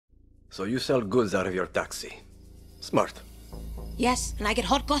So you sell goods out of your taxi. Smart. Yes, and I get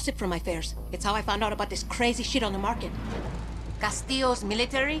hot gossip from my fares. It's how I found out about this crazy shit on the market. Castillo's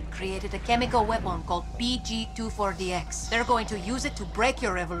military created a chemical weapon called PG240X. They're going to use it to break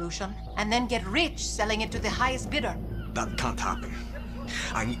your revolution, and then get rich selling it to the highest bidder. That can't happen.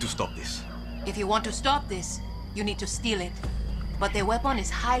 I need to stop this. If you want to stop this, you need to steal it. But the weapon is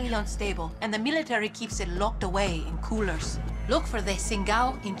highly unstable, and the military keeps it locked away in coolers. Look for the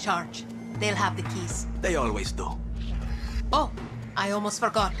Singao in charge. They'll have the keys. They always do. Oh, I almost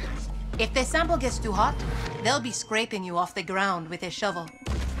forgot. If the sample gets too hot, they'll be scraping you off the ground with a shovel.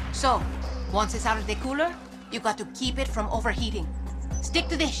 So, once it's out of the cooler, you got to keep it from overheating. Stick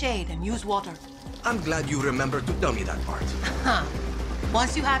to the shade and use water. I'm glad you remembered to tell me that part. Huh.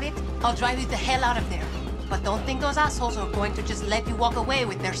 Once you have it, I'll drive you the hell out of there. But don't think those assholes are going to just let you walk away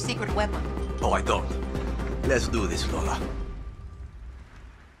with their secret weapon. Oh, I don't. Let's do this, Lola.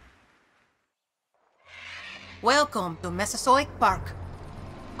 Welcome to Mesozoic Park.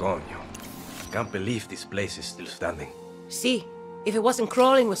 Coño. Can't believe this place is still standing. See, if it wasn't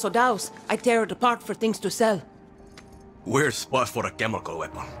crawling with sodaos, I'd tear it apart for things to sell. Weird spot for a chemical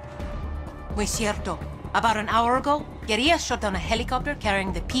weapon. Muy cierto. About an hour ago, guerrillas shot down a helicopter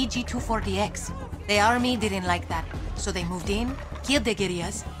carrying the PG240X. The army didn't like that, so they moved in, killed the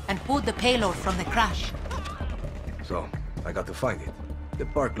guerrillas, and pulled the payload from the crash. So, I got to find it. The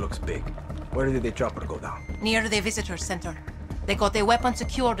park looks big. Where did the chopper go down? Near the visitor center. They got the weapon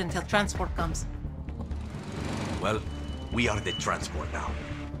secured until transport comes. Well, we are the transport now.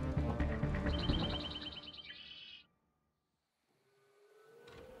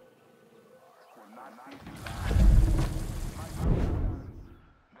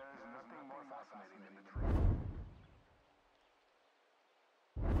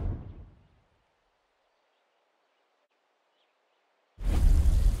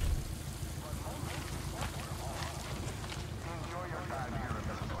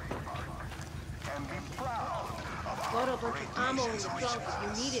 Got a bunch of ammo in the trunk if you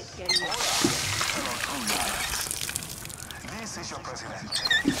need it, Kenny. This is your president,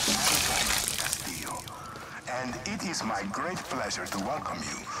 Castillo, and it is my great pleasure to welcome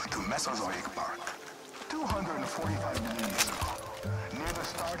you to Mesozoic Park. 245 million years ago, near the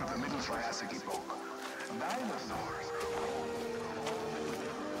start of the Middle Triassic epoch, dinosaurs.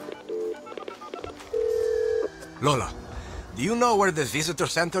 Lola, do you know where the visitor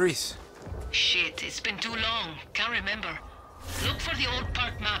center is? Shit, it's been too long. Can't remember. Look for the old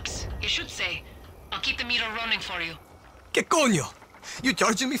park maps. It should say. I'll keep the meter running for you. ¿Qué coño? You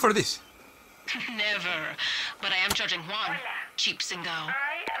charging me for this? Never. But I am charging Juan. Cheap Singao.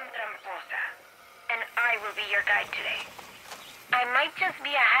 I am Tramposa, and I will be your guide today. I might just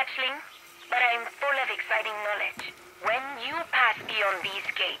be a hatchling, but I am full of exciting knowledge. When you pass beyond these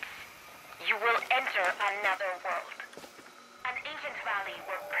gates, you will enter another world. An ancient valley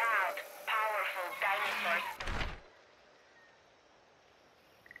where proud, powerful dinosaurs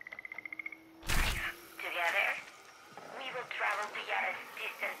live together. We will travel via a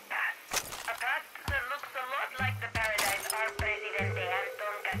distant past. A past that looks a lot like the paradise our Presidente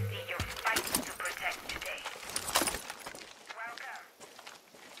Anton Castillo fights to protect today. Welcome.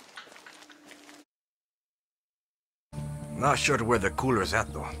 Not sure where the cooler's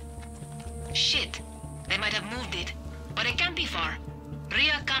at, though. Shit. They might have moved it. But it can't be far.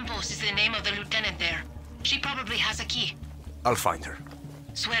 Ria Campos is the name of the lieutenant there. She probably has a key. I'll find her.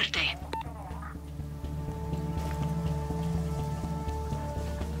 Suerte.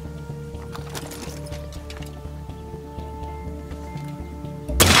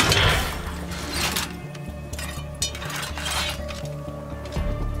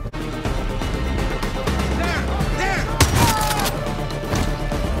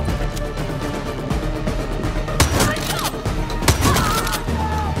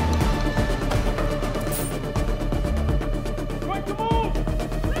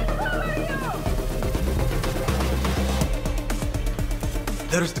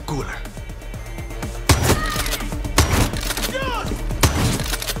 There's the cooler.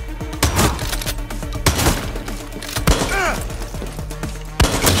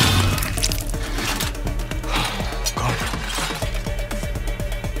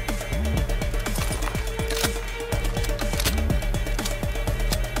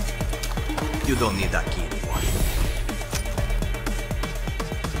 You don't need that key anymore.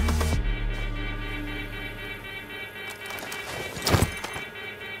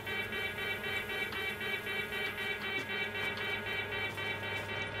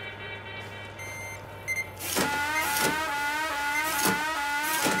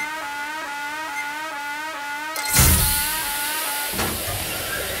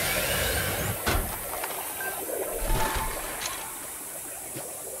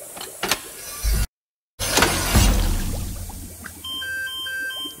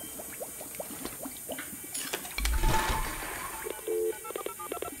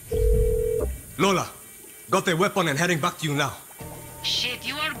 Lola, got the weapon and heading back to you now. Shit,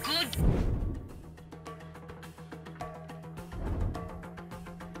 you are good.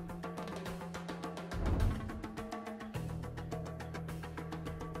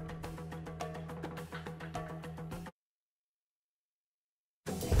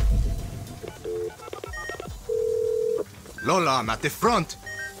 Lola, I'm at the front.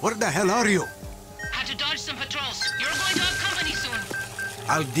 Where the hell are you? Had to dodge some patrols. You're going to have company soon.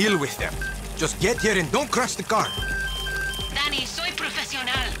 I'll deal with them. Just get here and don't crash the car. Danny, soy profesional.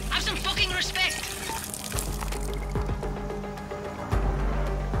 Have some fucking respect.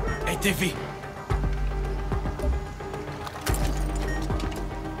 Hey, Tiffy.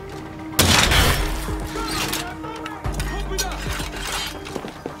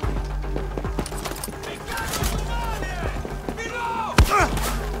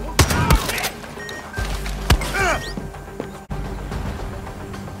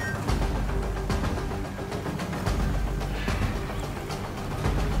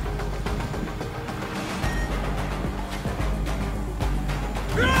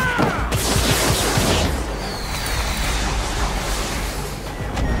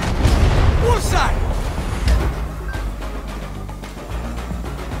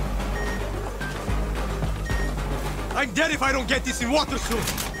 I'm dead if I don't get this in water soon!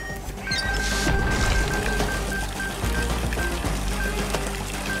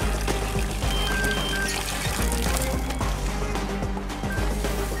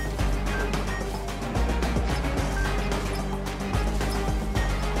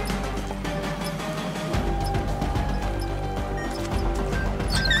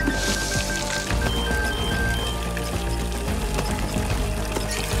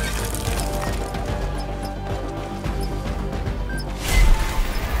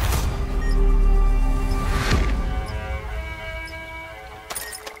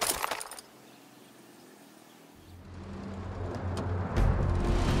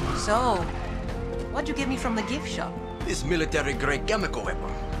 So, what'd you get me from the gift shop? This military-grade chemical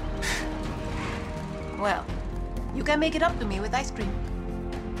weapon. Well, you can make it up to me with ice cream.